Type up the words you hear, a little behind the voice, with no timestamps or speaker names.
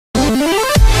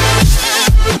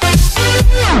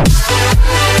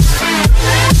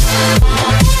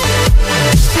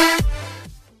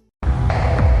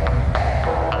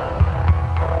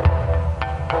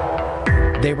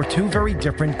They were two very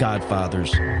different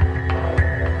godfathers,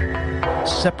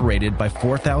 separated by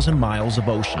 4,000 miles of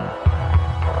ocean.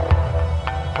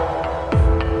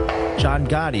 John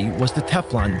Gotti was the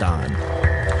Teflon Don,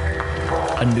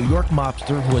 a New York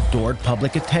mobster who adored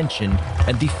public attention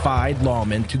and defied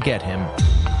lawmen to get him.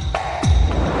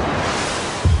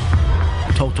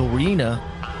 Toto Riina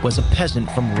was a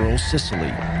peasant from rural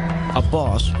Sicily, a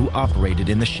boss who operated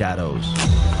in the shadows.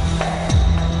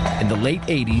 In the late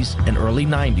 80s and early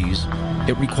 90s,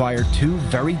 it required two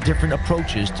very different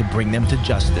approaches to bring them to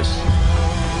justice.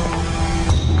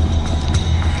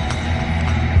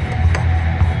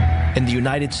 In the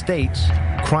United States,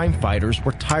 crime fighters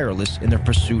were tireless in their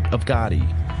pursuit of Gotti.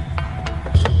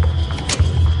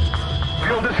 If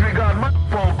you'll disregard my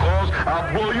phone calls,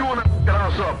 I'll blow you and the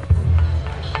house up.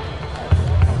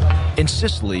 In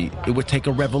Sicily, it would take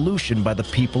a revolution by the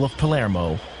people of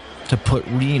Palermo to put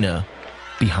Riina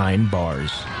behind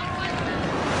bars.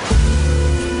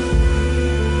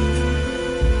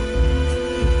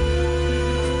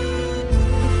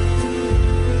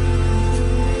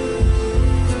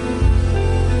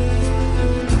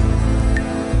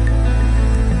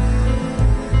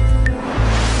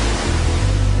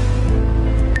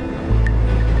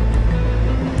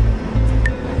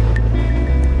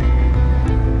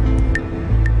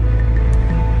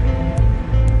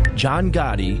 John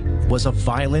Gotti was a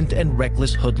violent and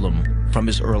reckless hoodlum from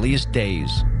his earliest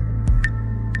days.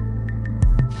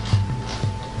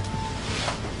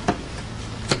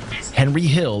 Henry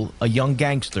Hill, a young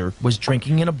gangster, was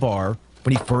drinking in a bar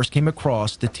when he first came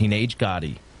across the teenage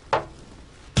Gotti. All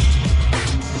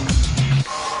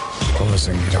of a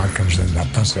sudden, John comes in,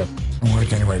 that puts up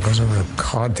work anyway, goes over to the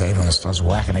card table and starts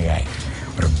whacking the guy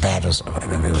with a bat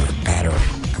or a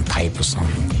pipe or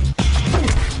something.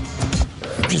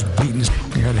 Just beating his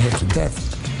head to death.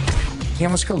 He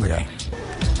almost killed the guy.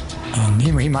 And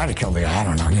he might have killed the guy, I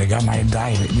don't know. The guy might have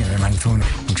died, they might have thrown him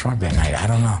in the trunk that night, I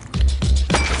don't know.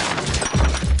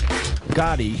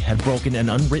 Gotti had broken an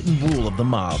unwritten rule of the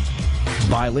mob.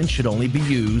 Violence should only be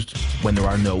used when there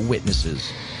are no witnesses.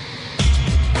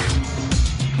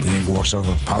 He walks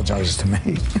over, apologizes to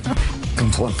me.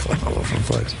 Completely all over the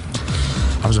place.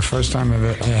 That was the first time I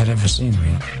had ever seen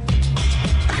him.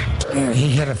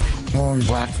 He had a long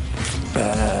black,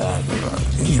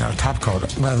 top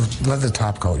coat, leather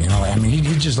top coat, I mean, he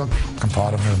just looked like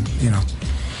part of a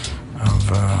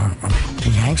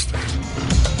gangster.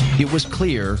 It was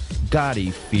clear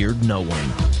Gotti feared no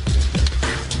one.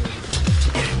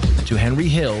 To Henry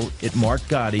Hill, it marked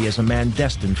Gotti as a man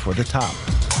destined for the top.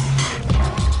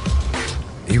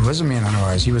 He was a man on the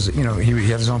rise. He was, he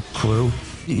had his own crew.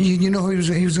 You know he was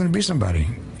going to be somebody.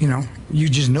 You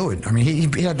just knew it. I mean, he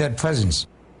had that presence.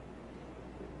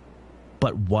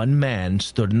 But one man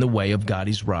stood in the way of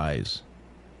Gotti's rise: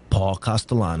 Paul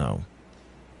Castellano.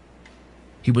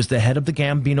 He was the head of the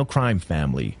Gambino crime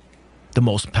family, the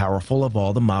most powerful of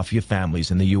all the Mafia families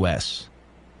in the U.S.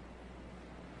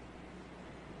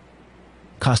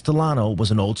 Castellano was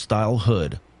an old-style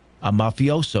hood, a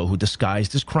mafioso who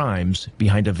disguised his crimes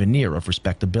behind a veneer of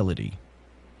respectability.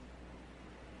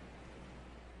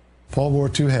 Paul wore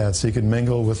two hats. He could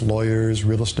mingle with lawyers,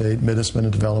 real estate, businessmen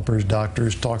and developers,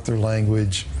 doctors, talk their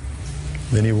language.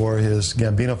 Then he wore his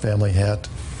Gambino family hat,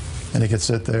 and he could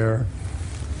sit there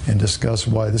and discuss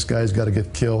why this guy's got to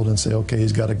get killed and say, okay,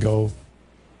 he's got to go.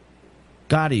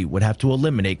 Gotti would have to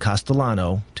eliminate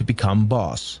Castellano to become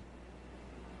boss.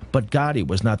 But Gotti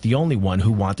was not the only one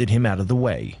who wanted him out of the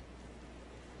way.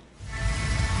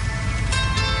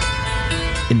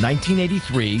 In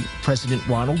 1983, President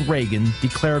Ronald Reagan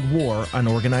declared war on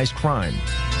organized crime.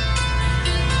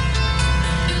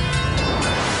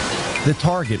 The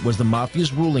target was the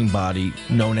Mafia's ruling body,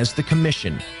 known as the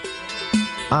Commission.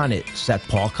 On it sat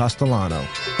Paul Castellano.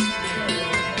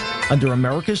 Under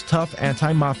America's tough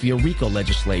anti-Mafia RICO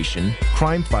legislation,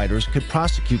 crime fighters could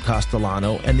prosecute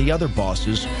Castellano and the other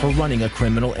bosses for running a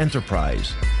criminal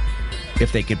enterprise,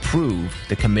 if they could prove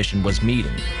the Commission was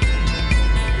meeting.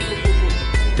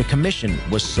 The Commission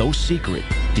was so secret,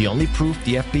 the only proof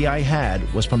the FBI had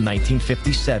was from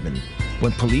 1957,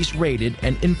 when police raided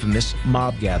an infamous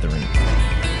mob gathering.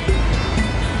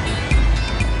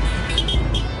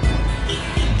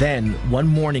 Then, one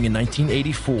morning in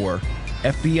 1984,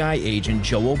 FBI agent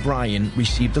Joe O'Brien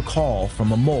received a call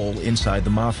from a mole inside the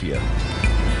Mafia.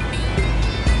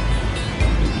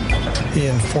 He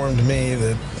informed me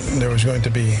that there was going to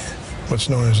be what's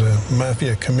known as a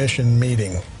Mafia Commission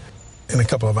meeting in a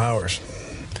couple of hours.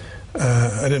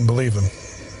 I didn't believe him,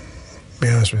 to be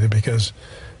honest with you, because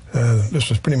this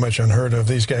was pretty much unheard of.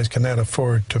 These guys cannot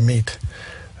afford to meet.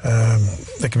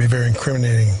 That could be very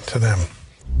incriminating to them.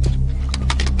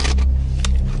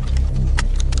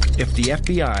 If the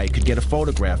FBI could get a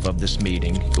photograph of this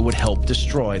meeting, it would help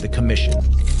destroy the commission.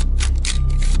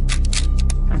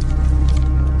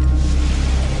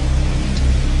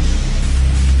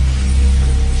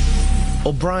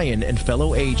 O'Brien and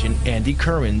fellow agent Andy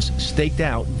Currens staked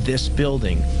out this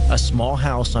building, a small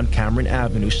house on Cameron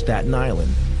Avenue, Staten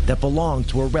Island, that belonged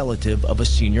to a relative of a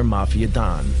senior Mafia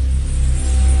Don.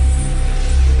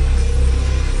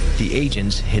 The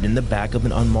agents hid in the back of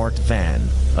an unmarked van,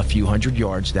 a few hundred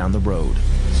yards down the road.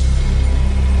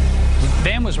 The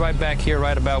van was right back here,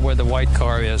 right about where the white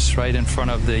car is, right in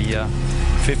front of the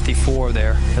 54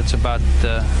 there. That's about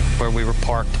where we were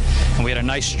parked. And we had a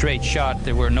nice straight shot.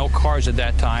 There were no cars at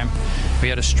that time. We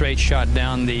had a straight shot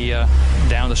down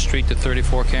the street to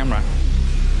 34 Cameron.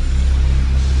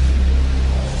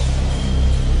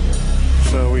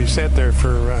 So we sat there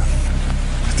for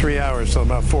 3 hours till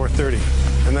about 4:30.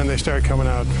 And then they started coming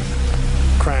out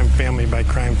crime family by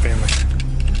crime family.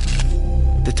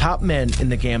 The top men in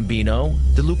the Gambino,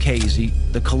 the Lucchese,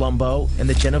 the Colombo, and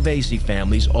the Genovese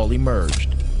families all emerged.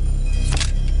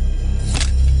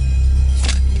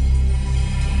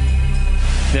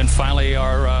 Then finally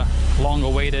our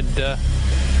long-awaited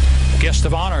guest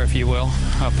of honor, if you will,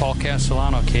 Paul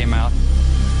Castellano, came out.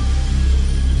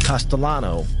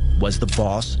 Castellano was the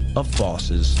boss of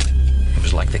bosses. It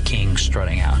was like the king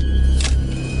strutting out.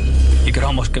 You could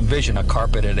almost envision a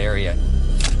carpeted area.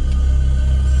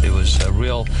 It was a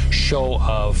real show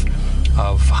of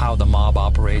how the mob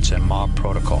operates and mob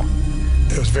protocol.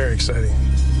 It was very exciting.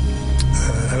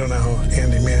 I don't know how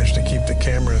Andy managed to keep the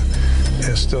camera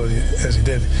as still as he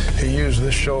did. He used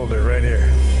this shoulder right here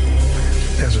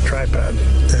as a tripod,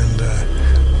 and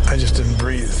I just didn't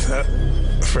breathe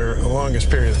for the longest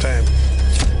period of time.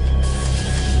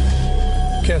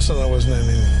 Castellano wasn't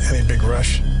in any big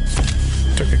rush.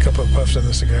 Took a couple of puffs on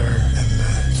the cigar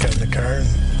and got in the car and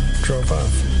drove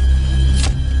off.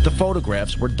 The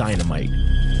photographs were dynamite.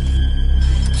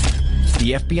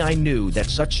 The FBI knew that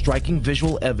such striking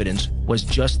visual evidence was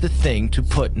just the thing to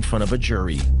put in front of a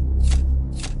jury.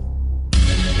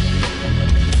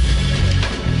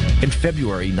 In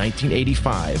February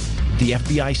 1985, the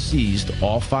FBI seized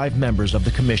all 5 members of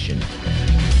the commission.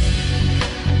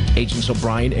 Agents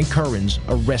O'Brien and Currens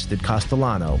arrested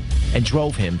Castellano and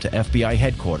drove him to FBI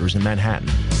headquarters in Manhattan.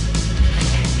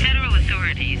 Federal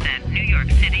authorities and New York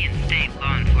City and state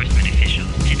law enforcement officials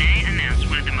today announced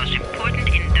one of the most important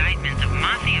indictments of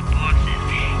Mafia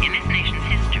bosses in this nation's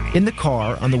history. In the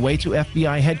car on the way to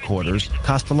FBI headquarters,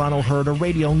 Castellano heard a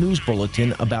radio news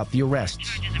bulletin about the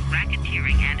arrests. Charges of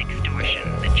racketeering and extortion.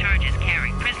 The charges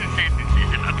carry prison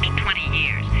sentences of up to 20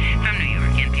 years. From New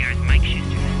York, NPR's Mike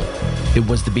Schuster. It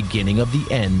was the beginning of the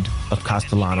end of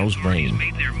Castellano's reign.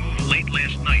 Made their move late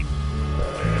last night.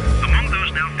 Among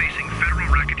those now facing federal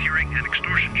racketeering and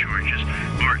extortion charges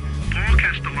are Paul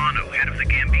Castellano, head of the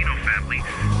Gambino family.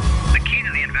 The key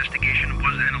to the investigation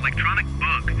was an electronic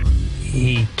bug.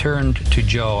 He turned to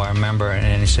Joe, I remember,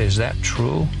 and he said, "Is that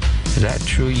true? Is that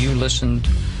true? You listened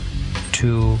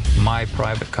to my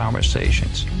private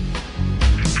conversations."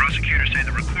 Prosecutors say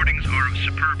the recordings are of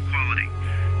superb quality.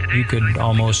 You could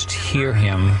almost hear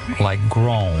him like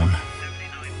groan.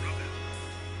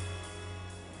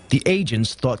 The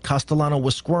agents thought Castellano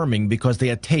was squirming because they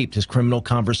had taped his criminal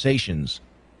conversations.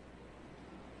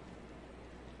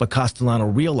 But Castellano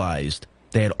realized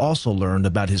they had also learned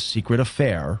about his secret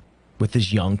affair with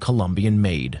his young Colombian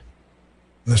maid.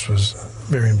 This was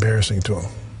very embarrassing to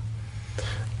him.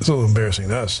 It's a little embarrassing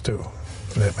to us, too,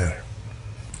 for that matter.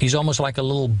 He's almost like a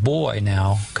little boy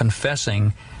now,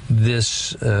 confessing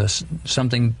this,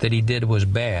 something that he did was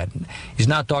bad. He's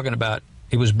not talking about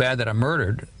it was bad that I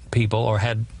murdered people or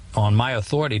had, on my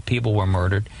authority, people were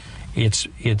murdered.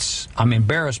 I'm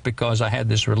embarrassed because I had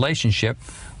this relationship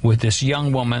with this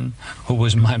young woman who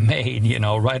was my maid, you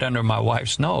know, right under my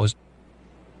wife's nose.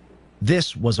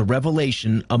 This was a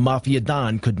revelation a Mafia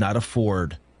Don could not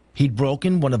afford. He'd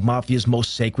broken one of Mafia's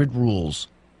most sacred rules.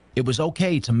 It was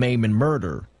okay to maim and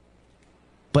murder,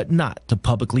 but not to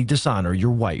publicly dishonor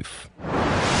your wife.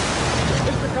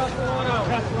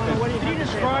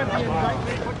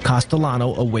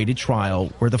 Castellano awaited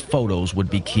trial where the photos would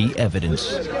be key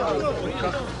evidence.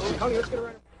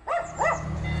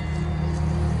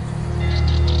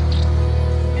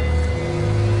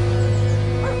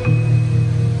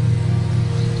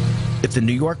 If the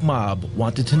New York mob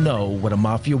wanted to know what a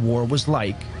Mafia war was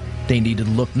like, they needed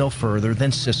look no further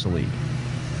than Sicily.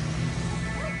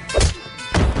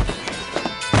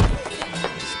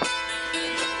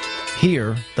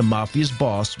 Here, the Mafia's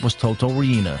boss was Toto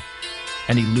Riina,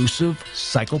 an elusive,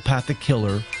 psychopathic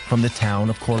killer from the town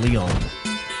of Corleone.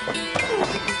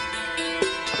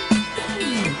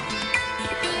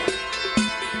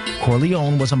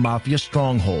 Corleone was a mafia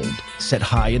stronghold set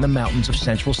high in the mountains of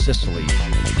central Sicily.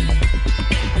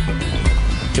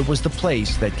 It was the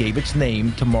place that gave its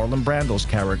name to Marlon Brando's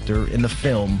character in the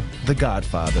film The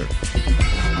Godfather.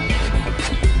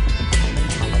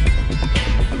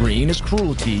 Riena's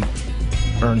cruelty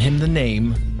earned him the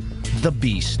name The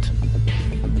Beast.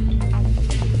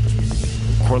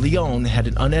 Corleone had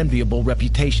an unenviable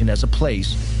reputation as a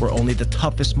place where only the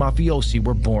toughest mafiosi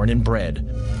were born and bred.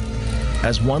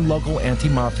 As one local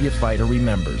anti-mafia fighter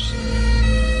remembers,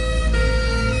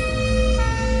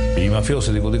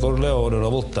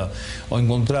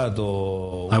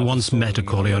 I once met a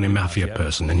Corleone Mafia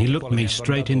person, and he looked me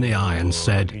straight in the eye and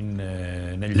said,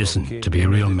 "Listen, to be a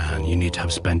real man, you need to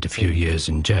have spent a few years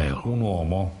in jail."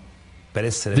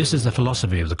 This is the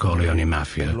philosophy of the Corleone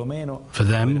Mafia. For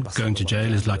them, going to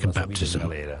jail is like a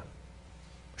baptism.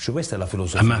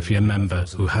 A mafia member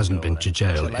who hasn't been to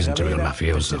jail isn't a real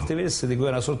mafioso.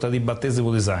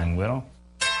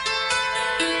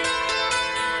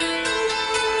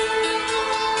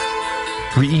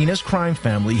 Riena's crime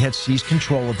family had seized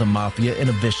control of the mafia in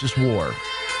a vicious war.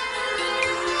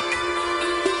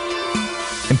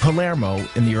 In Palermo,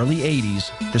 in the early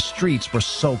 80s, the streets were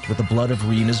soaked with the blood of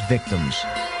Riena's victims.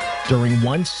 During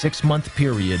one 6-month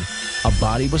period, a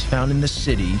body was found in the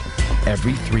city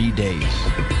every 3 days.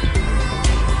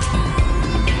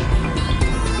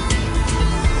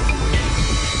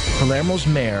 Palermo's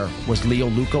mayor was Leo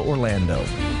Luca Orlando,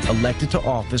 elected to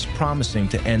office promising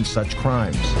to end such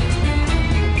crimes.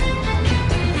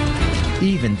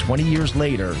 Even 20 years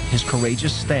later, his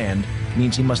courageous stand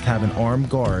means he must have an armed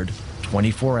guard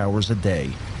 24 hours a day.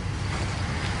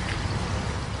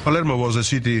 Palermo was a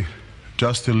city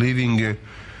just living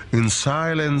in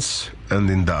silence and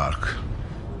in dark.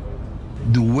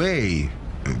 The way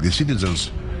the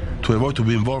citizens to avoid to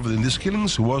be involved in these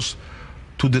killings was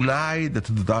to deny that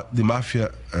the mafia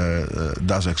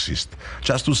does exist.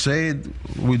 Just to say,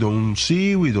 we don't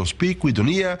see, we don't speak, we don't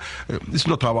hear, it's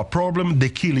not our problem, they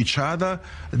kill each other,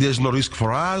 there's no risk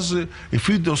for us. If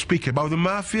we don't speak about the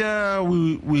mafia,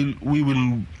 we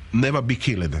will never be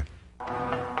killed.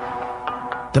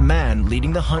 The man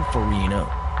leading the hunt for Riina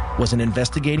was an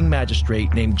investigating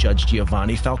magistrate named Judge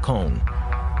Giovanni Falcone.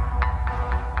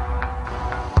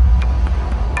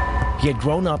 He had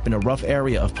grown up in a rough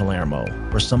area of Palermo,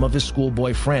 where some of his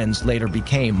schoolboy friends later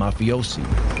became mafiosi.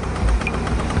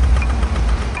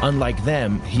 Unlike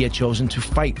them, he had chosen to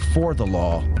fight for the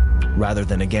law rather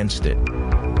than against it.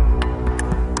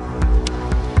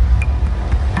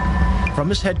 From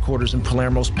his headquarters in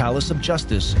Palermo's Palace of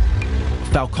Justice,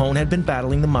 Falcone had been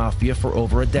battling the mafia for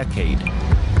over a decade.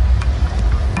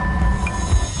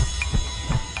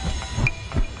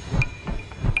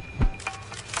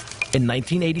 In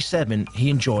 1987, he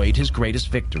enjoyed his greatest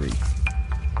victory.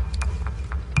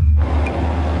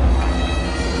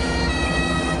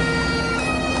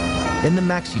 In the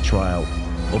Maxi trial,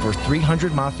 over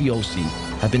 300 mafiosi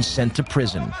have been sent to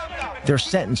prison, their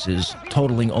sentences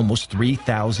totaling almost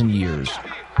 3,000 years.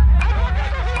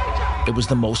 It was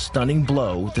the most stunning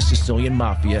blow the Sicilian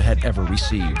mafia had ever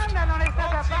received.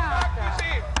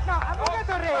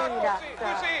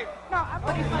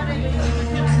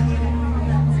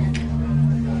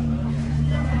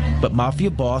 But Mafia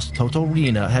boss Toto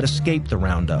Riina had escaped the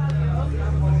roundup.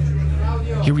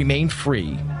 He remained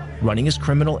free, running his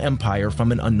criminal empire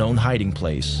from an unknown hiding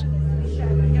place.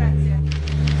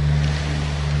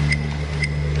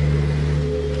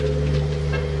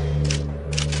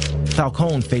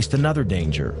 Falcone faced another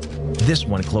danger, this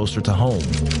one closer to home.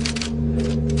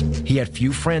 He had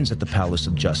few friends at the Palace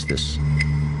of Justice.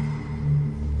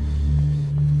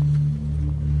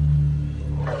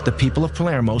 The people of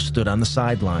Palermo stood on the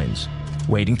sidelines,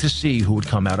 waiting to see who would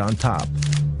come out on top,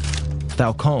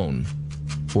 Falcone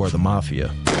or the Mafia.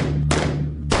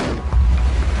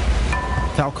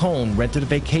 Falcone rented a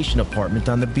vacation apartment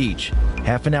on the beach,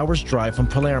 half an hour's drive from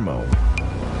Palermo.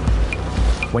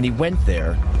 When he went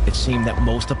there, it seemed that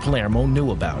most of Palermo knew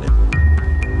about it.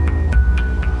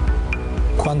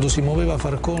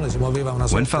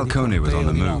 When Falcone was on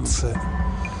the move,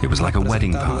 it was like a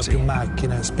wedding party. There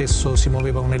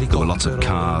were lots of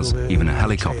cars, even a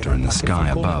helicopter in the sky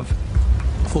above.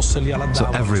 So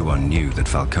everyone knew that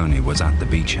Falcone was at the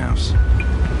beach house.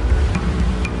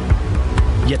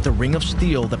 Yet the ring of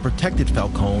steel that protected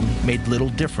Falcone made little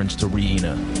difference to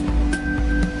Riina.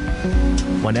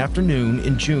 One afternoon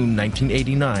in June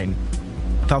 1989,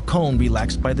 Falcone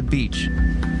relaxed by the beach.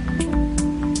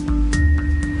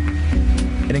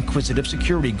 An inquisitive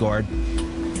security guard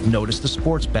noticed the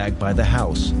sports bag by the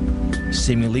house,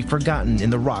 seemingly forgotten in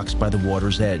the rocks by the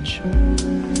water's edge.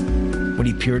 When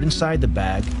he peered inside the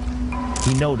bag,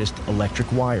 he noticed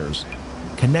electric wires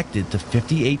connected to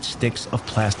 58 sticks of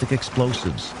plastic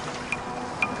explosives.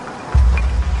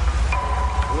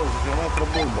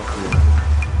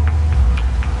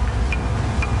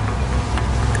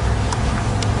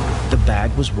 The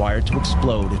bag was wired to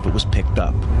explode if it was picked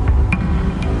up.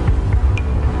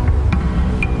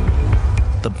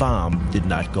 The bomb did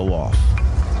not go off.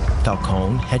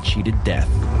 Falcone had cheated death.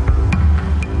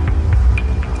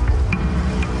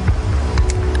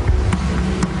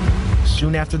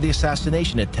 Soon after the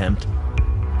assassination attempt,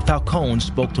 Falcone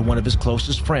spoke to one of his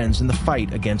closest friends in the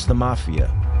fight against the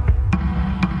Mafia.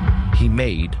 He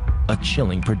made a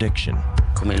chilling prediction.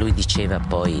 Come lui diceva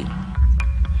poi,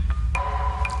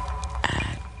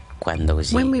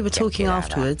 when we were talking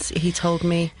afterwards, he told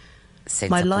me,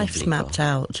 my life's mapped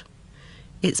out.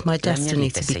 It's my destiny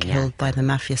to be killed by the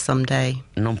Mafia someday.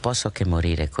 Non posso che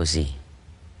morire così.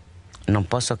 Non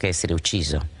posso che essere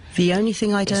ucciso. The only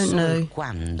thing I don't know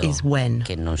is when.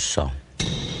 Che non so.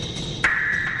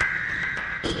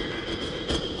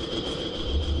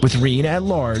 With Reen at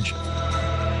large,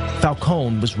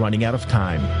 Falcone was running out of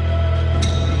time.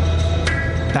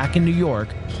 Back in New York,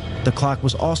 the clock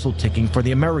was also ticking for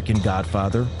the American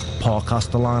Godfather, Paul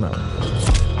Castellano.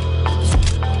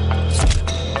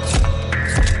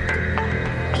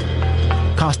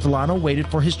 Castellano waited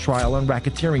for his trial on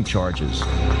racketeering charges.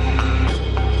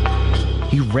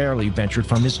 He rarely ventured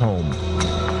from his home,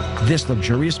 this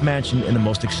luxurious mansion in the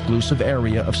most exclusive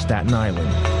area of Staten Island.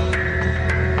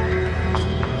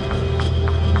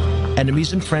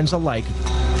 Enemies and friends alike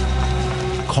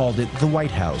called it the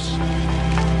White House,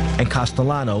 and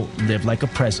Castellano lived like a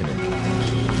president.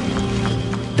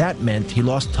 That meant he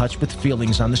lost touch with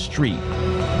feelings on the street,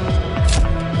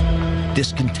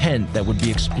 discontent that would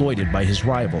be exploited by his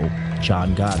rival,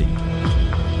 John Gotti.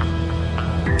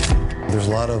 There's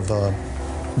a lot of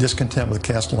discontent with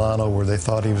Castellano, where they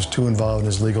thought he was too involved in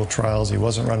his legal trials. He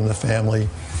wasn't running the family.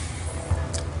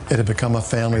 It had become a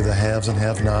family of the haves and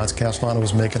have-nots. Castellano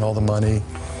was making all the money.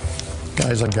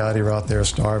 Guys like Gotti were out there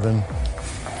starving.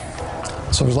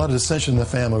 So there was a lot of dissension in the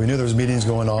family. We knew there was meetings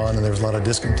going on, and there was a lot of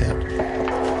discontent.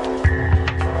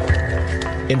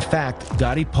 In fact,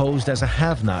 Gotti posed as a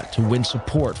have-not to win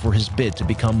support for his bid to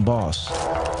become boss.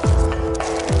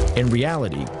 In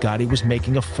reality, Gotti was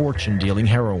making a fortune dealing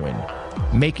heroin,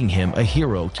 making him a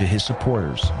hero to his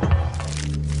supporters.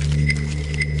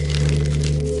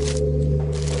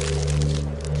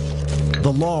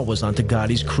 The law was onto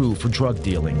Gotti's crew for drug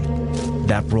dealing.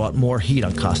 That brought more heat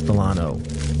on Castellano.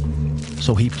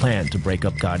 So he planned to break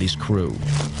up Gotti's crew.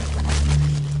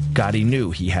 Gotti knew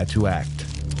he had to act.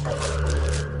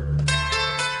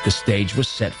 The stage was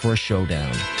set for a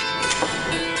showdown.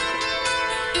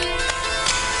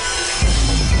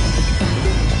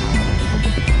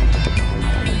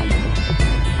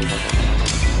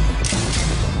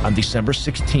 On December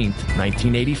 16,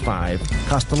 1985,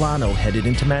 Castellano headed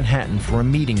into Manhattan for a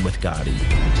meeting with Gotti.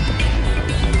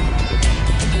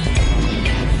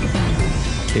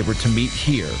 They were to meet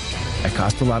here at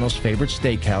Castellano's favorite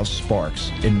steakhouse, Sparks,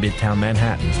 in Midtown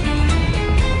Manhattan.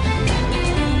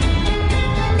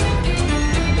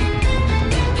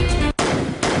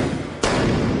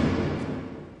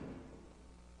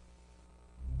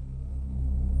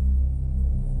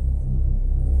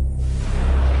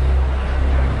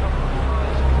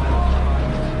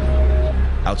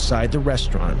 Outside the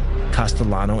restaurant,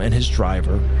 Castellano and his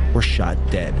driver were shot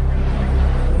dead.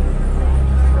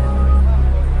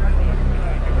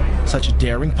 Such a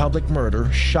daring public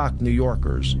murder shocked New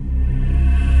Yorkers.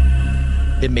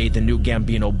 It made the new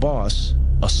Gambino boss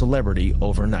a celebrity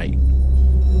overnight.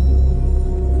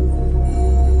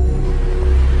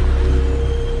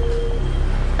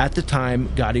 At the time,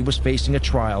 Gotti was facing a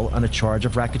trial on a charge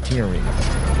of racketeering.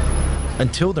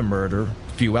 Until the murder,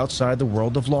 few outside the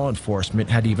world of law enforcement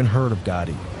had even heard of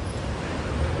Gotti.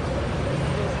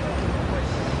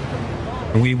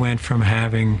 We went from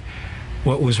having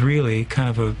what was really kind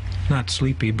of a, not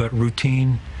sleepy, but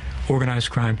routine organized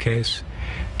crime case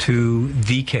to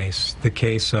the case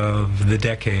of the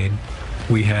decade.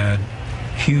 We had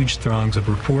huge throngs of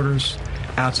reporters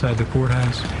outside the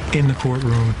courthouse, in the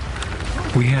courtroom.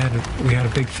 We had a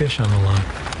big fish on the line.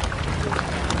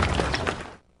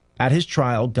 At his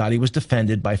trial, Gotti was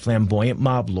defended by flamboyant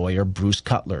mob lawyer Bruce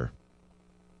Cutler.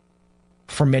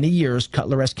 For many years,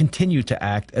 Cutler has continued to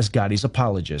act as Gotti's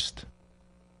apologist.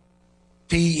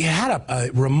 He had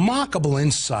a remarkable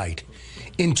insight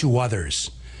into others,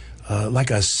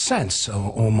 like a sense,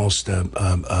 almost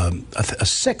a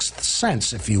sixth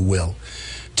sense, if you will,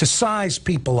 to size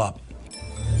people up.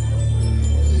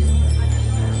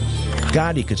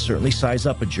 Gotti could certainly size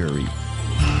up a jury.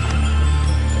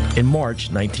 In March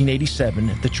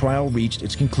 1987, the trial reached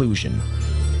its conclusion.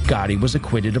 Gotti was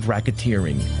acquitted of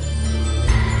racketeering.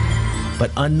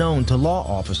 But unknown to law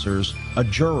officers, a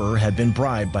juror had been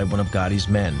bribed by one of Gotti's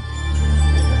men.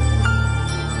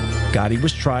 Gotti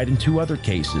was tried in 2 other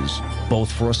cases,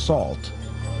 both for assault,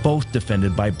 both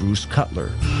defended by Bruce Cutler.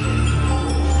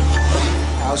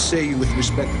 How say you with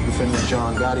respect to defendant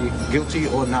John Gotti, guilty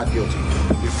or not guilty?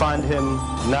 We find him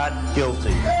not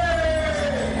guilty.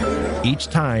 Each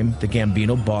time, the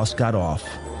Gambino boss got off.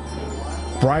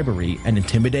 Bribery and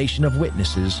intimidation of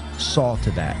witnesses saw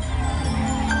to that.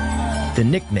 The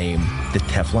nickname, the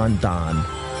Teflon Don,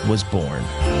 was born.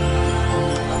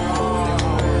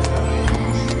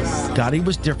 Gotti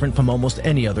was different from almost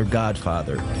any other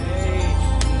godfather.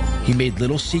 He made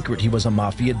little secret he was a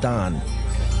Mafia Don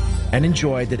and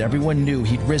enjoyed that everyone knew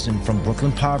he'd risen from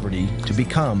Brooklyn poverty to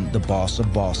become the boss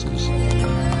of bosses.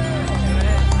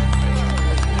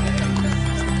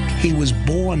 He was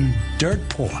born dirt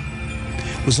poor,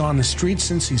 was on the street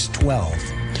since he's 12,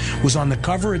 was on the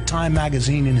cover of Time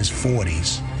magazine in his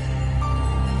 40s,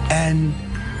 and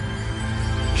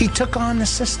he took on the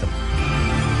system.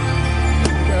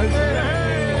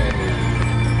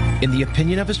 In the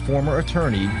opinion of his former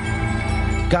attorney,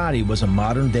 Gotti was a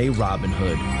modern-day Robin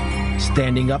Hood,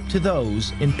 standing up to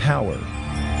those in power.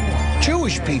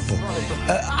 Jewish people,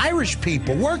 Irish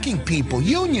people, working people,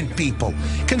 union people,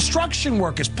 construction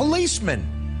workers, policemen.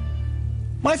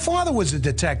 My father was a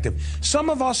detective. Some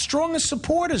of our strongest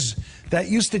supporters that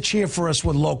used to cheer for us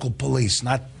were local police,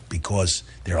 not because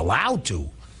they're allowed to,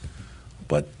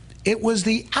 but it was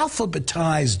the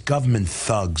alphabetized government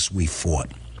thugs we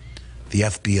fought. The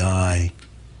FBI,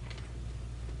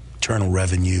 Internal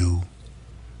Revenue,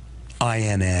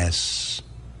 INS,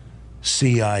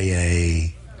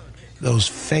 CIA, those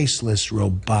faceless,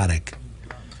 robotic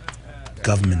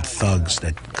government thugs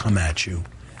that come at you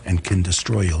and can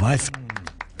destroy your life.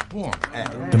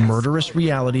 The murderous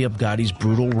reality of Gotti's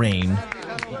brutal reign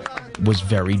was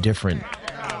very different.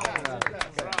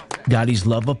 Gotti's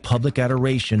love of public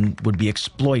adoration would be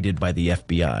exploited by the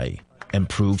FBI and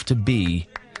prove to be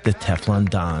the Teflon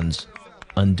Don's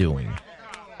undoing.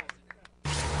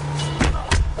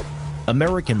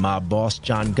 American mob boss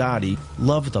John Gotti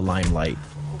loved the limelight,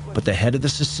 but the head of the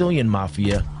Sicilian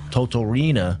Mafia, Toto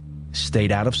Riina,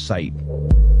 stayed out of sight.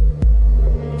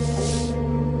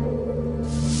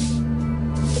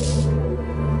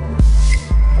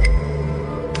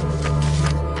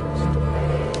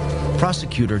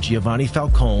 Prosecutor Giovanni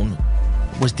Falcone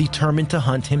was determined to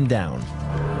hunt him down.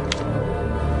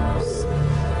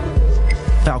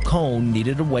 Falcone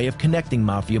needed a way of connecting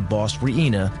Mafia boss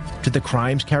Riina to the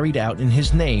crimes carried out in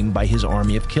his name by his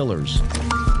army of killers.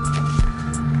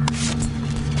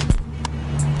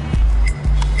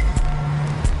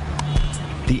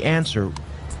 The answer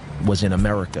was in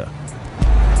America.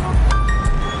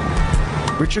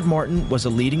 Richard Martin was a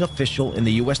leading official in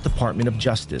the U.S. Department of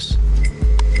Justice.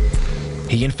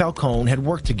 He and Falcone had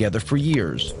worked together for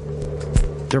years.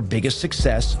 Their biggest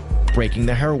success, breaking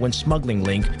the heroin smuggling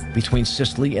link between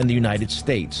Sicily and the United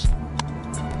States,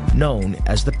 known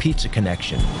as the Pizza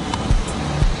Connection.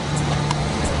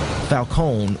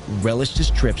 Falcone relished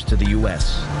his trips to the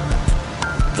U.S.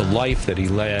 The life that he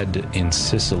led in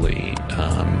Sicily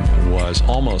was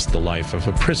almost the life of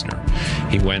a prisoner.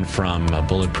 He went from a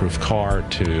bulletproof car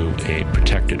to a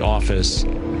protected office.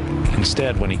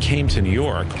 Instead, when he came to New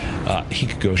York, he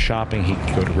could go shopping, he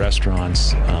could go to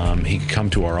restaurants, he could come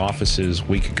to our offices,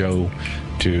 we could go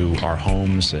to our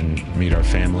homes and meet our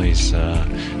families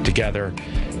together.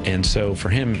 And so for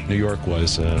him, New York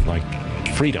was like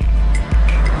freedom.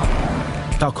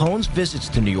 Falcone's visits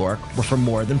to New York were for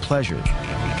more than pleasure.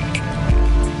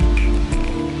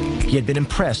 He had been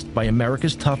impressed by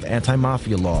America's tough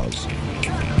anti-mafia laws.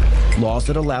 Laws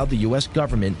that allowed the U.S.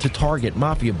 government to target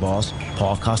Mafia boss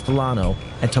Paul Castellano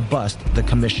and to bust the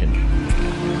commission.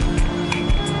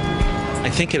 I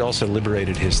think it also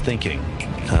liberated his thinking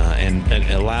and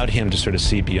allowed him to sort of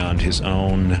see beyond his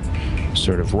own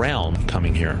sort of realm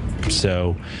coming here.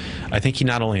 So I think he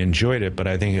not only enjoyed it, but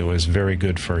I think it was very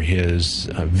good for his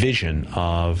vision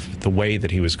of the way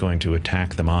that he was going to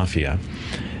attack the Mafia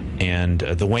and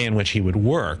the way in which he would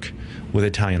work with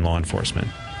Italian law enforcement.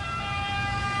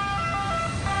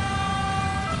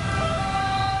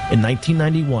 In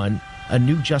 1991, a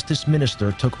new justice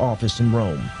minister took office in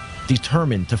Rome,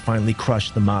 determined to finally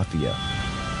crush the Mafia.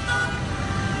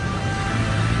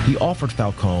 He offered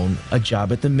Falcone a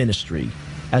job at the ministry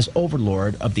as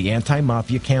overlord of the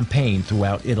anti-mafia campaign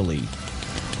throughout Italy.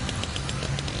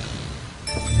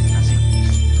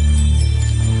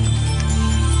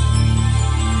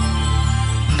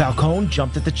 Falcone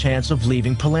jumped at the chance of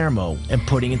leaving Palermo and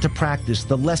putting into practice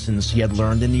the lessons he had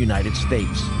learned in the United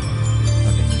States.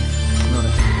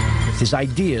 His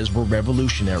ideas were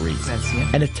revolutionary.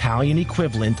 An Italian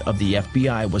equivalent of the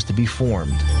FBI was to be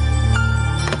formed.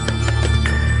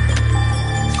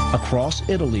 Across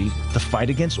Italy, the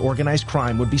fight against organized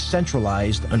crime would be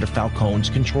centralized under Falcone's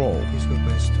control.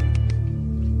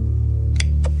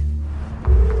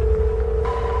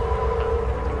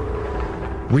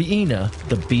 Reina,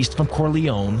 the beast from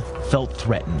Corleone, felt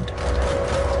threatened.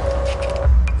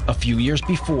 A few years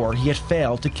before, he had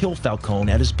failed to kill Falcone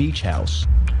at his beach house.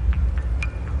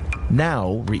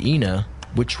 Now, Reina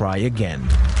would try again.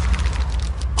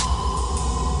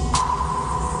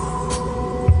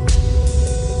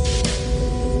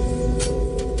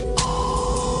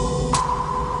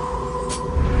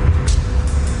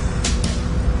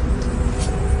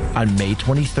 On May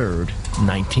 23,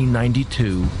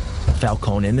 1992,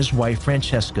 Falcone and his wife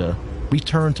Francesca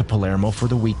returned to Palermo for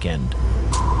the weekend.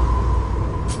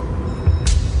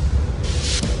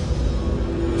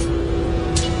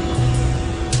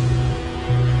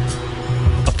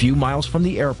 A few miles from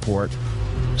the airport,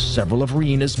 several of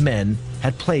Reina's men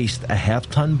had placed a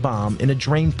half-ton bomb in a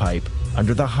drain pipe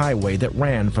under the highway that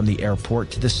ran from the airport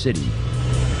to the city.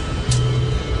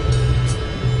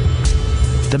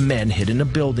 The men hid in a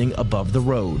building above the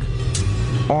road,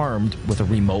 armed with a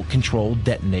remote-controlled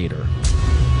detonator.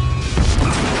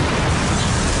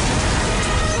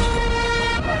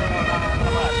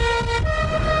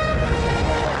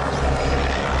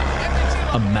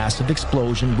 A massive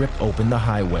explosion ripped open the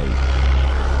highway.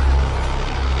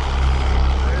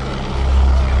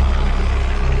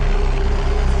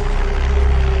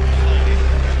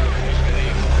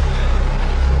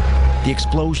 The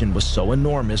explosion was so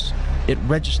enormous, it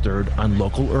registered on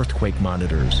local earthquake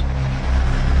monitors.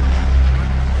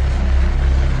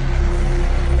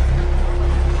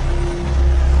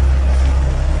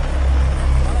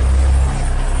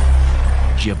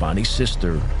 Giovanni's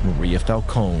sister, Maria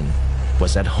Falcone,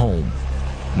 was at home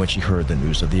when she heard the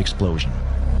news of the explosion.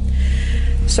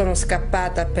 Sono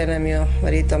scappata appena mio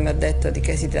marito mi ha detto di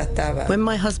che si trattava. When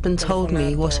my husband told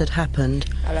me what had happened,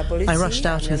 I rushed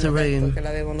out of the room.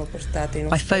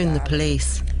 I phoned the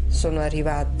police.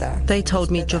 They told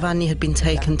me Giovanni had been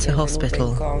taken to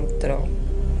hospital.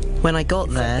 When I got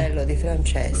there,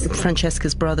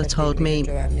 Francesca's brother told me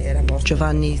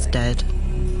Giovanni's dead.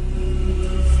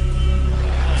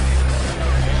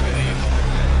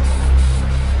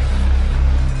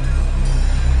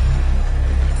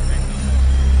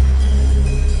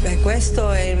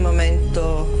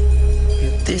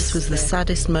 This was the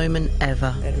saddest moment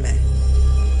ever.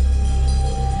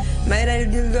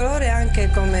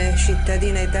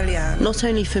 Not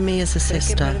only for me as a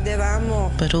sister,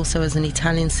 but also as an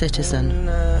Italian citizen.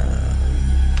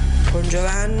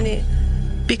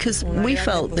 Because we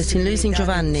felt that in losing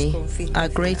Giovanni, our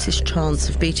greatest chance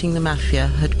of beating the Mafia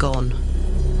had gone.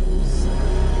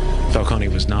 Falcone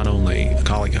was not only a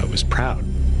colleague I was proud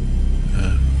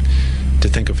to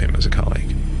think of him as a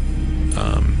colleague,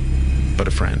 but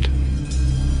a friend.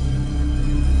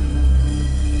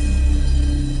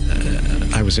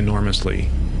 I was enormously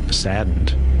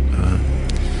saddened,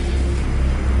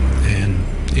 and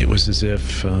it was as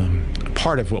if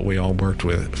part of what we all worked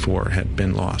for had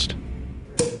been lost.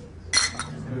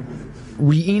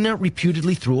 Reina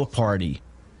reputedly threw a party,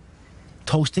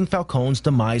 toasting Falcone's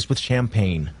demise with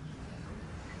champagne.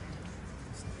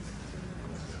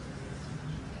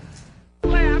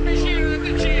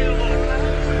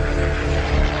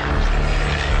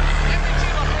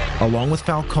 Along with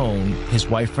Falcone, his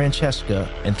wife Francesca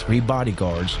and 3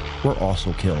 bodyguards were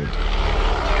also killed.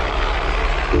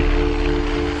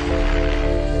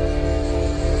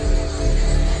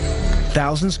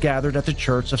 Thousands gathered at the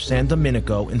church of San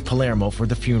Domenico in Palermo for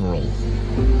the funeral,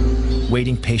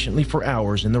 waiting patiently for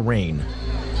hours in the rain.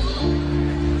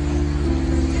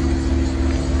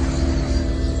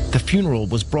 The funeral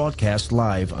was broadcast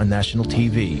live on national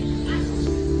TV.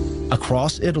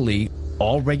 Across Italy,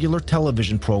 all regular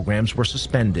television programs were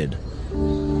suspended.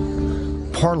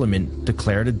 Parliament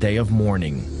declared a day of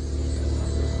mourning.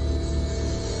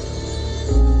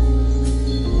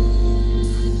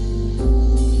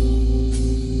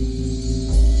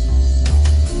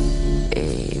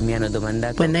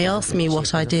 When they asked me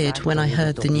what I did when I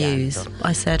heard the news,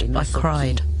 I said I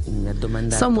cried.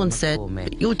 Someone said,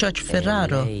 "You're Judge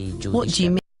Ferraro. What do you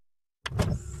mean?"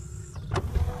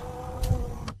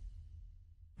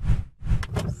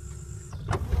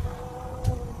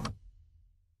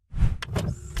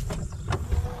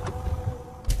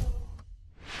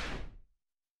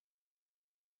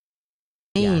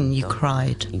 you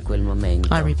cried.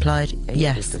 I replied,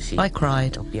 yes, I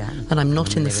cried, and I'm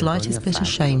not in the slightest bit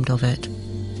ashamed of it.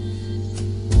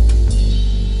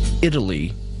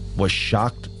 Italy was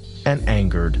shocked and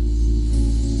angered.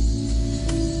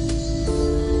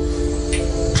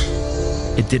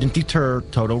 It didn't deter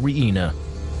Toto Riina.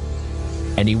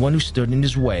 Anyone who stood in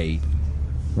his way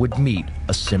would meet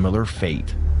a similar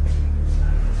fate.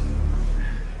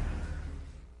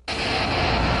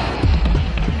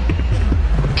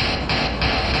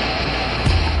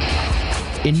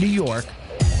 In New York,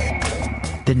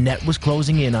 the net was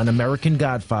closing in on American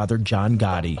Godfather John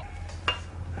Gotti.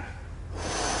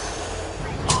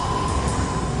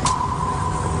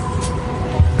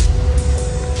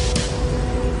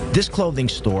 This clothing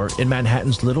store in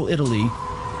Manhattan's Little Italy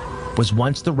was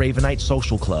once the Ravenite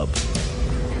Social Club,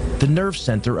 the nerve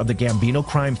center of the Gambino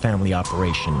crime family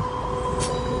operation.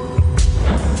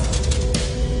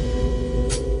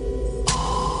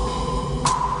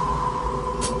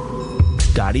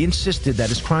 Gotti insisted that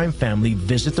his crime family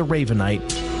visit the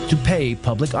Ravenite to pay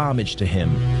public homage to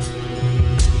him.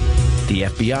 The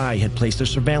FBI had placed a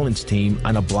surveillance team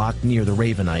on a block near the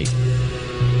Ravenite.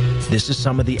 This is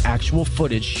some of the actual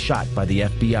footage shot by the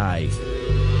FBI.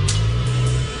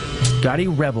 Gotti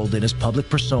reveled in his public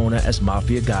persona as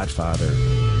Mafia Godfather.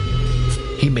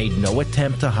 He made no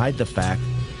attempt to hide the fact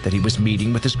that he was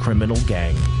meeting with his criminal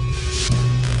gang.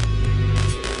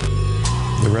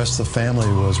 The rest of the family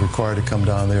was required to come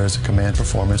down there as a command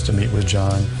performance to meet with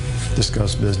John,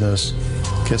 discuss business,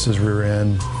 kiss his rear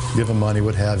end, give him money,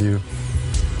 what have you.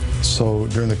 So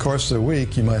during the course of the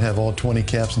week, you might have all 20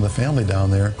 caps in the family down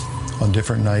there on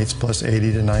different nights, plus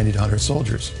 80 to 90 to 100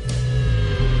 soldiers,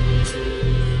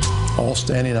 all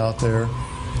standing out there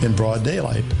in broad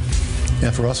daylight.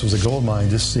 And for us, it was a gold mine,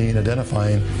 just seeing,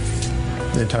 identifying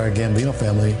the entire Gambino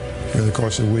family during the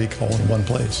course of the week, all in one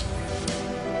place.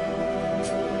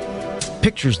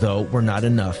 Pictures, though, were not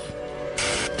enough.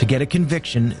 To get a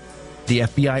conviction, the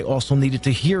FBI also needed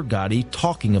to hear Gotti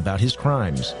talking about his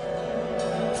crimes.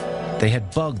 They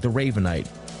had bugged the Ravenite,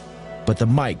 but the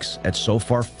mics had so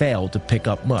far failed to pick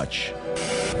up much.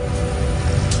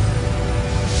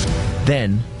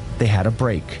 Then they had a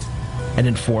break. An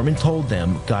informant told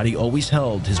them Gotti always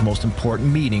held his most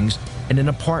important meetings in an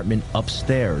apartment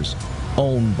upstairs,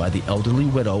 owned by the elderly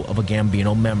widow of a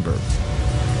Gambino member.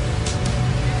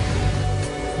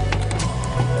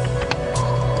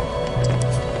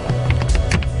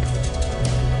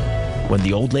 When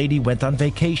the old lady went on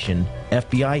vacation,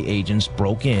 FBI agents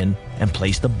broke in and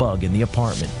placed a bug in the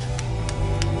apartment.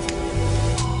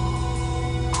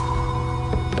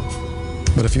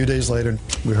 But a few days later,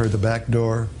 we heard the back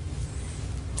door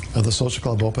of the social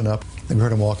club open up, and we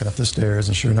heard him walking up the stairs,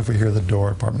 and sure enough, we hear the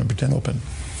door, apartment number 10, open.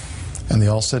 And they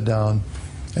all sit down,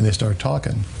 and they start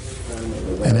talking.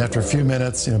 And after a few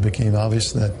minutes, it became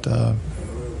obvious that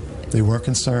they weren't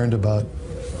concerned about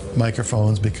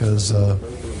microphones because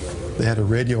they had a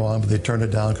radio on, but they turned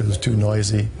it down because it was too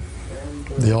noisy.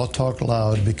 They all talked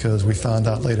loud because we found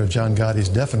out later John Gotti's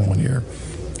deaf in one ear.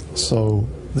 So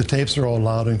the tapes are all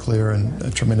loud and clear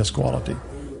and tremendous quality.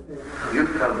 You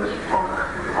tell this punk,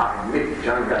 I meet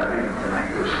John Gotti, and I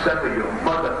will sever your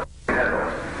mother head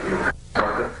off,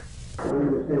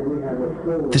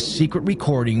 you. The secret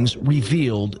recordings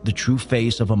revealed the true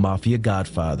face of a Mafia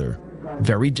Godfather,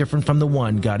 very different from the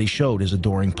one Gotti showed his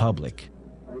adoring public.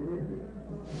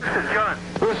 John,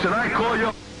 listen, I call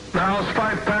you the house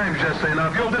 5 times yesterday. Now,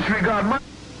 if you'll disregard my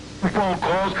phone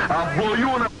calls, I'll blow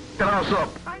you in the house up.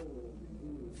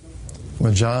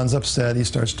 When John's upset, he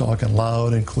starts talking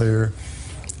loud and clear,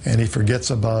 and he forgets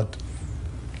about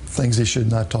things he should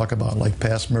not talk about, like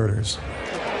past murders.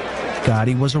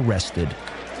 Gotti was arrested.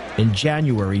 In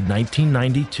January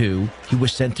 1992, he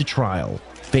was sent to trial,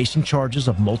 facing charges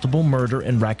of multiple murder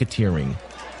and racketeering.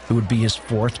 It would be his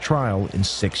 4th trial in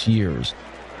 6 years.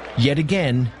 Yet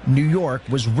again, New York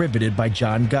was riveted by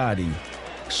John Gotti.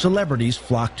 Celebrities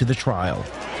flocked to the trial.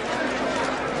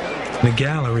 The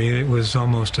gallery, it was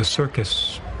almost a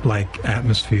circus-like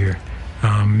atmosphere.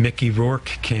 Mickey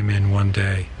Rourke came in one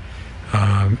day.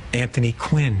 Anthony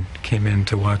Quinn came in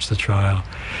to watch the trial.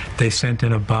 They sent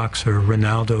in a boxer,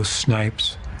 Ronaldo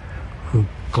Snipes, who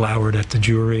glowered at the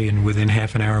jury and within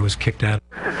half an hour was kicked out.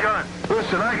 John,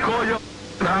 listen, I call you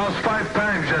the house 5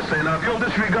 times yesterday. Now, if you'll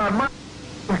disregard my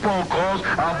phone calls,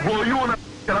 I'll blow you in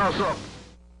the house up.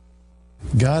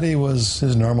 Gotti was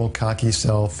his normal cocky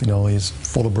self, he's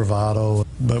full of bravado.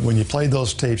 But when you played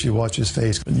those tapes, you watch his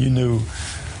face, and you knew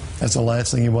that's the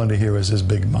last thing you wanted to hear was his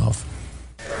big mouth.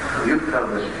 You tell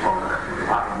this punk,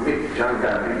 I meet John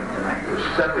Gotti, and I will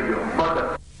sever your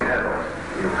mother head off,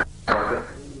 you sucker.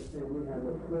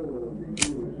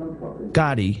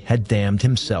 Gotti had damned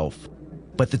himself,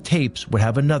 but the tapes would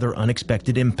have another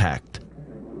unexpected impact.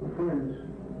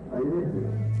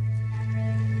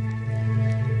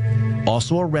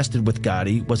 Also arrested with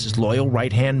Gotti was his loyal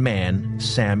right-hand man,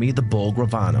 Sammy the Bull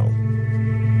Gravano.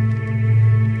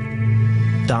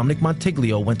 Dominic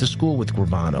Montiglio went to school with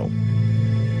Gravano.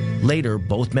 Later,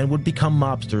 both men would become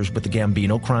mobsters with the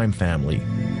Gambino crime family.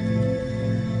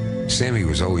 Sammy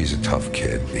was always a tough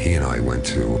kid. He and I went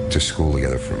to school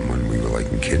together from when we were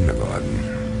like in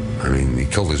kindergarten. I mean, he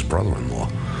killed his brother-in-law.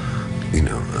 You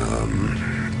know,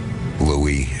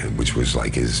 Louis, which was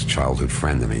like his childhood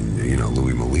friend. I mean, you know,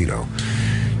 Louis Melito.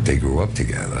 They grew up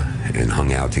together and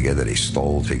hung out together. They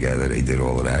stole together. They did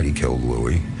all of that. He killed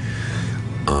Louis.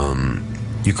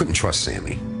 You couldn't trust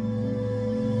Sammy.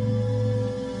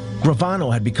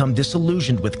 Gravano had become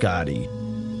disillusioned with Gotti.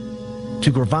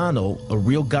 To Gravano, a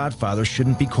real godfather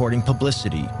shouldn't be courting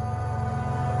publicity.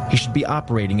 He should be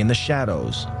operating in the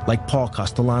shadows, like Paul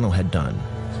Castellano had done.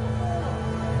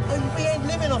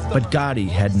 But Gotti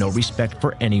had no respect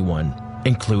for anyone,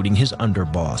 including his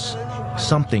underboss,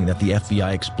 something that the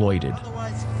FBI exploited.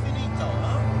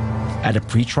 At a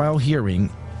pretrial hearing,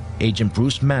 Agent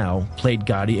Bruce Mao played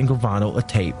Gotti and Gravano a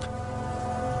tape.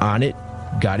 On it,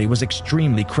 Gotti was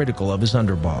extremely critical of his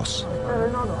underboss.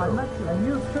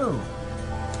 You too.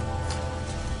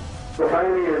 So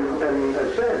finally,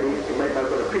 and Sandy, he might not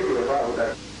put a picture about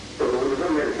that. So when he was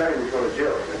going to time, he's going to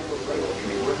jail.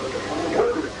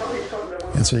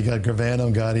 And so you got Gravano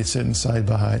and Gotti sitting side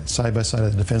by side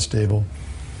at the defense table,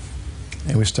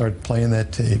 and we start playing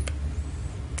that tape.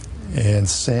 And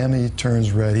Sammy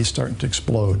turns red. He's starting to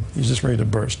explode. He's just ready to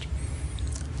burst.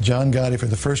 John Gotti, for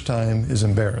the first time, is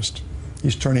embarrassed.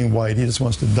 He's turning white. He just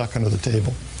wants to duck under the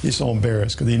table. He's so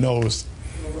embarrassed because he knows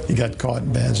he got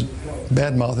caught bad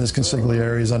mouthing his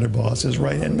consigliere, his underboss, his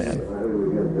right-hand man.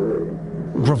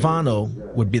 Gravano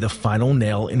would be the final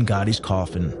nail in Gotti's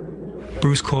coffin.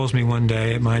 Bruce calls me one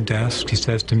day at my desk. He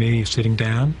says to me, "You sitting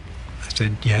down?" I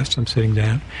said, "Yes, I'm sitting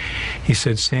down." He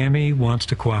said, "Sammy wants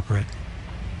to cooperate."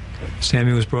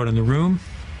 Sammy was brought in the room.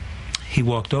 He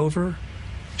walked over,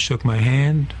 shook my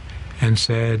hand, and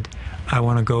said, "I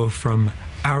want to go from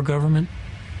our government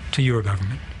to your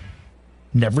government."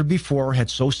 Never before had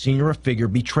so senior a figure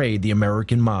betrayed the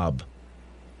American mob.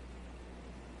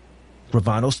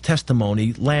 Gravano's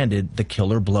testimony landed the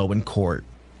killer blow in court.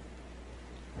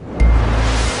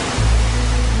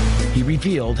 He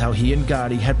revealed how he and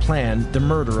Gotti had planned the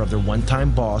murder of their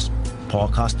one-time boss, Paul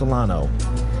Castellano,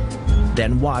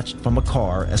 then watched from a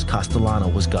car as Castellano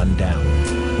was gunned down.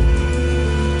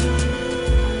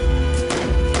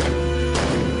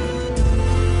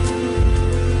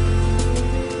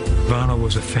 Gravano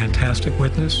was a fantastic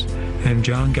witness, and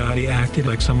John Gotti acted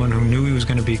like someone who knew he was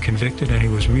going to be convicted, and he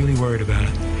was really worried about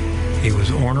it. He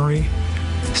was ornery,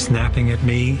 snapping at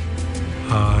me,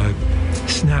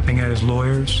 snapping at his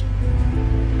lawyers.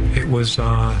 It was,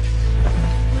 I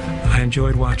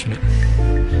enjoyed watching it.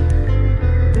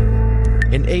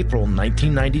 In April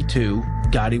 1992,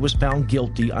 Gotti was found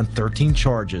guilty on 13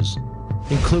 charges,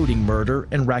 including murder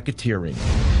and racketeering.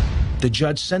 The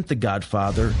judge sent the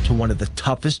Godfather to one of the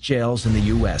toughest jails in the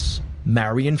U.S.,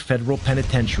 Marion Federal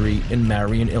Penitentiary in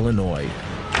Marion, Illinois.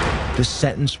 The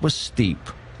sentence was steep,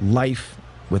 life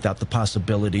without the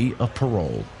possibility of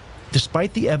parole.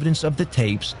 Despite the evidence of the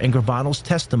tapes and Gravano's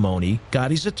testimony,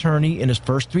 Gotti's attorney in his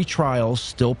first 3 trials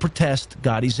still protest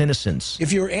Gotti's innocence.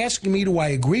 If you're asking me, do I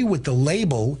agree with the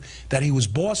label that he was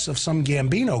boss of some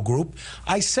Gambino group,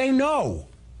 I say no.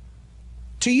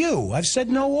 To you, I've said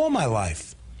no all my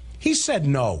life. He said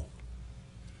no.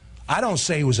 I don't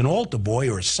say he was an altar boy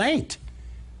or a saint.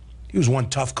 He was one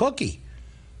tough cookie.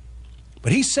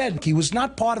 But he said he was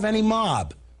not part of any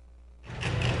mob.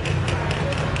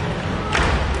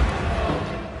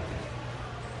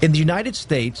 In the United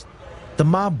States, the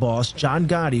mob boss, John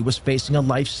Gotti, was facing a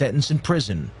life sentence in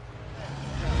prison.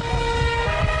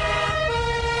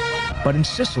 But in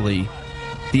Sicily,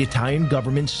 the Italian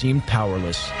government seemed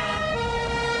powerless.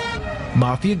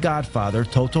 Mafia godfather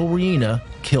Toto Riina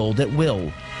killed at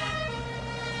will.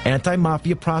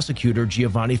 Anti-mafia prosecutor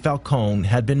Giovanni Falcone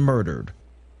had been murdered.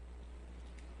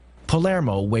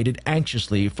 Palermo waited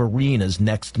anxiously for Riina's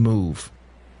next move.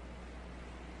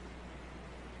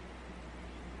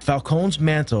 Falcone's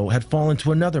mantle had fallen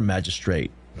to another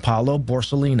magistrate, Paolo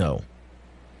Borsellino.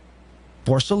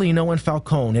 Borsellino and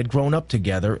Falcone had grown up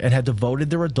together and had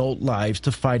devoted their adult lives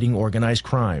to fighting organized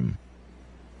crime.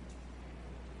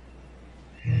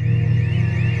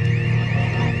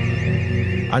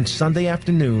 On Sunday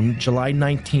afternoon, July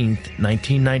 19th,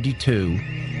 1992,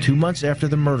 2 months after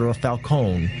the murder of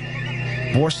Falcone,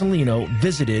 Borsellino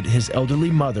visited his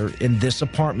elderly mother in this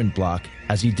apartment block,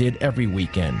 as he did every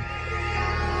weekend.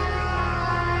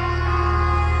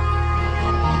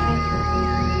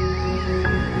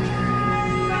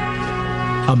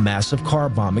 A massive car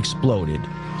bomb exploded,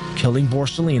 killing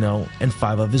Borsellino and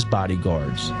 5 of his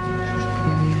bodyguards.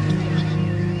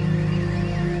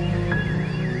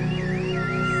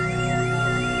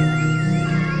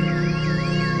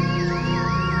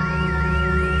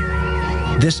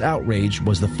 This outrage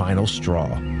was the final straw.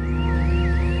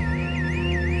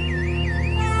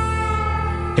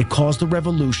 It caused a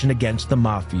revolution against the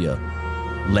Mafia,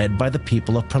 led by the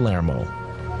people of Palermo.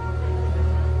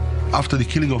 After the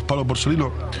killing of Paolo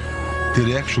Borsellino, the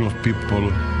reaction of people,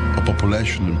 of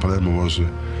population in Palermo was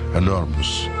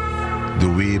enormous. The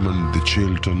women, the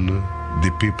children,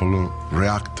 the people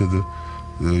reacted,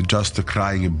 just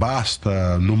crying,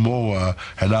 "Basta, no more,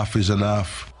 enough is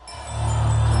enough."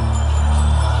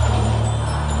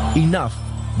 Enough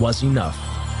was enough.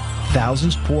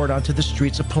 Thousands poured onto the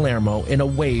streets of Palermo in a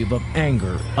wave of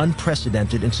anger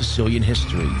unprecedented in Sicilian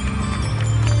history.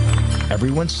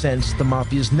 Everyone sensed the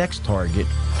Mafia's next target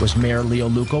was Mayor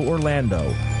Leoluco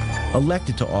Orlando,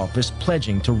 elected to office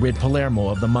pledging to rid Palermo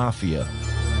of the Mafia.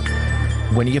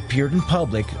 When he appeared in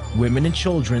public, women and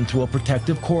children threw a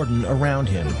protective cordon around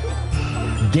him,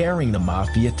 daring the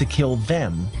Mafia to kill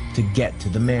them to get to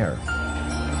the mayor.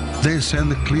 They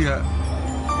sent a clear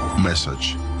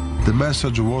message. The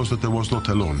message was that I was not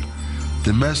alone.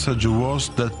 The message was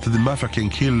that the Mafia can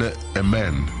kill a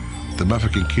man. The Mafia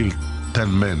can kill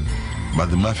 10 men, but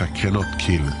the Mafia cannot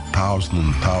kill thousands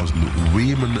and thousands of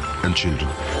women and children.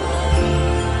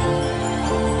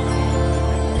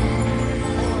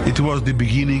 It was the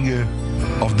beginning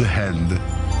of the end.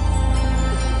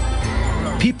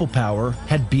 People power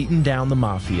had beaten down the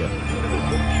Mafia.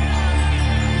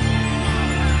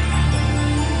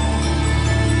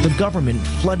 The government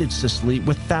flooded Sicily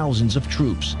with thousands of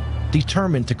troops,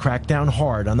 determined to crack down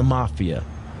hard on the Mafia.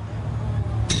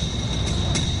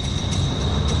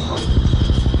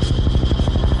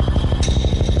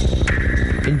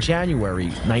 In January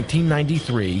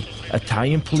 1993,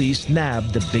 Italian police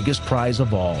nabbed the biggest prize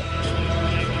of all.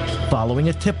 Following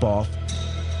a tip-off,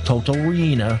 Toto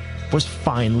Riina was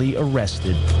finally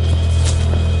arrested.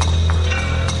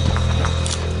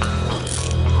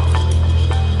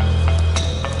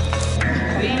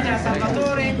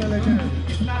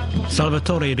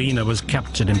 Salvatore Riina was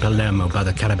captured in Palermo by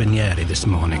the Carabinieri this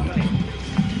morning.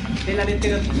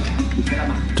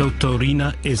 Toto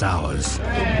Riina is ours.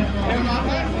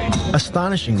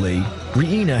 Astonishingly,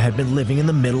 Riina had been living in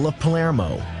the middle of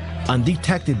Palermo,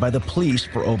 undetected by the police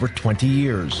for over 20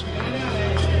 years.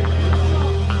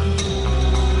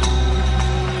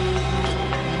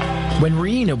 When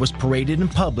Riina was paraded in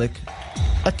public,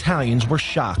 Italians were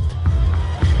shocked.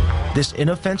 This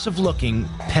inoffensive-looking,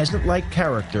 peasant-like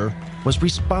character was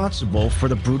responsible for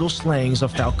the brutal slayings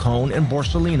of Falcone and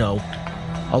Borsellino,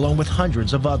 along with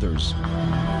hundreds of others.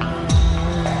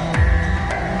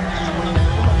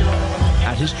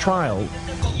 At his trial,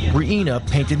 Riina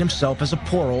painted himself as a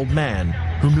poor old man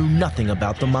who knew nothing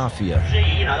about the Mafia.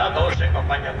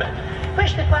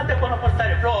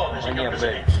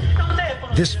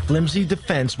 This flimsy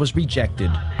defense was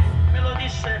rejected.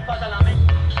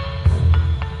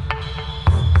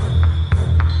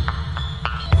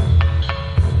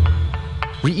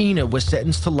 Riina was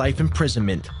sentenced to life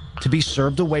imprisonment to be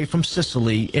served away from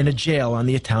Sicily in a jail on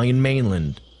the Italian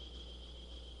mainland.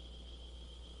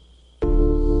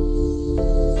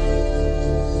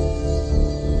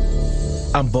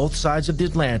 On both sides of the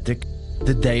Atlantic,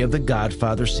 the day of the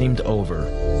Godfather seemed over.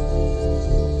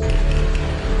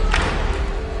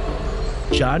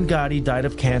 John Gotti died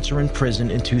of cancer in prison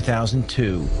in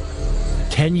 2002,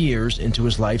 10 years into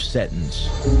his life sentence.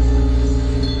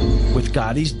 With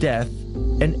Gotti's death,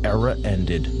 an era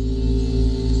ended.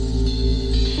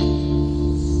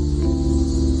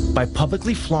 By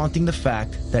publicly flaunting the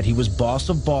fact that he was boss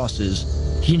of bosses,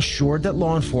 he ensured that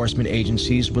law enforcement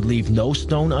agencies would leave no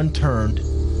stone unturned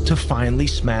to finally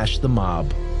smash the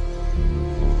mob.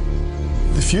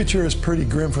 The future is pretty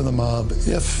grim for the mob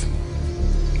if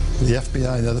the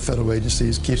FBI and other federal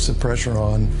agencies keeps the pressure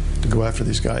on to go after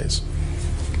these guys.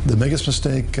 The biggest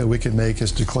mistake we could make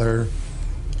is declare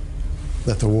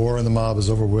that the war and the mob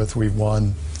is over with, we've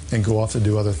won, and go off to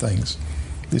do other things.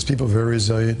 These people are very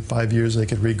resilient. 5 years they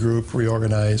could regroup,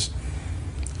 reorganize.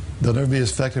 They'll never be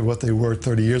as effective as what they were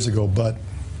 30 years ago, but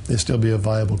they'll still be a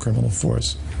viable criminal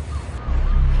force.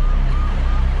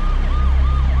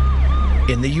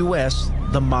 In the U.S.,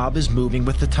 the mob is moving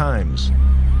with the times.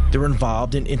 They're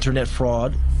involved in internet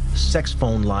fraud, sex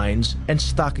phone lines, and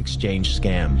stock exchange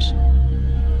scams.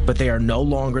 but they are no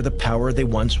longer the power they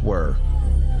once were.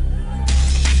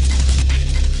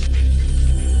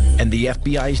 And the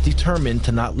FBI is determined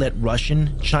to not let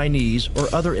Russian, Chinese,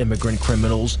 or other immigrant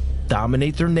criminals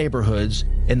dominate their neighborhoods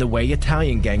in the way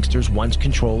Italian gangsters once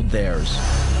controlled theirs.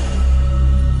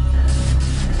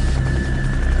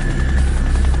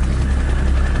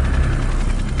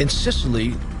 In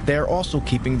Sicily, they are also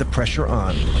keeping the pressure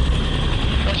on.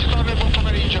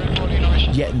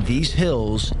 Yet in these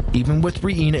hills, even with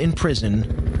Riina in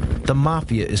prison, the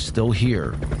Mafia is still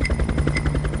here.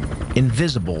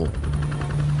 Invisible,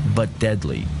 but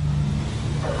deadly.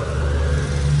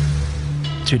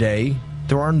 Today,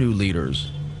 there are new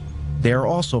leaders. They are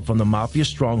also from the Mafia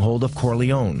stronghold of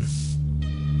Corleone.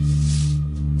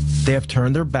 They have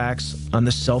turned their backs on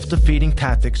the self-defeating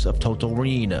tactics of Toto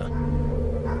Riina.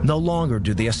 No longer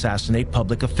do they assassinate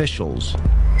public officials.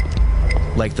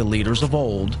 Like the leaders of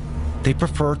old, they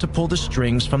prefer to pull the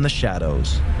strings from the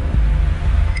shadows.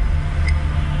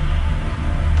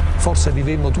 Forse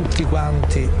vivemmo tutti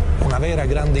quanti una vera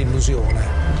grande illusione.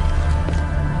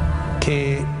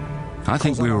 I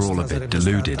think we were all a bit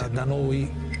deluded.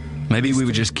 Maybe we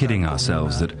were just kidding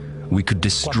ourselves that we could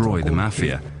destroy the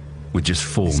Mafia with just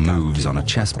 4 moves on a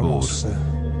chessboard.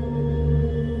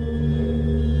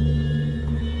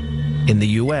 In the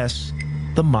US,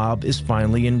 the mob is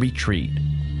finally in retreat.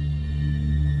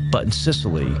 But in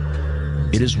Sicily,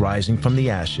 it is rising from the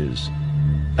ashes,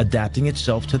 adapting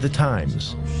itself to the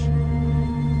times,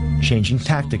 changing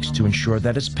tactics to ensure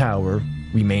that its power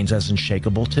remains as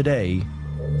unshakable today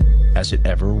as it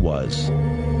ever was.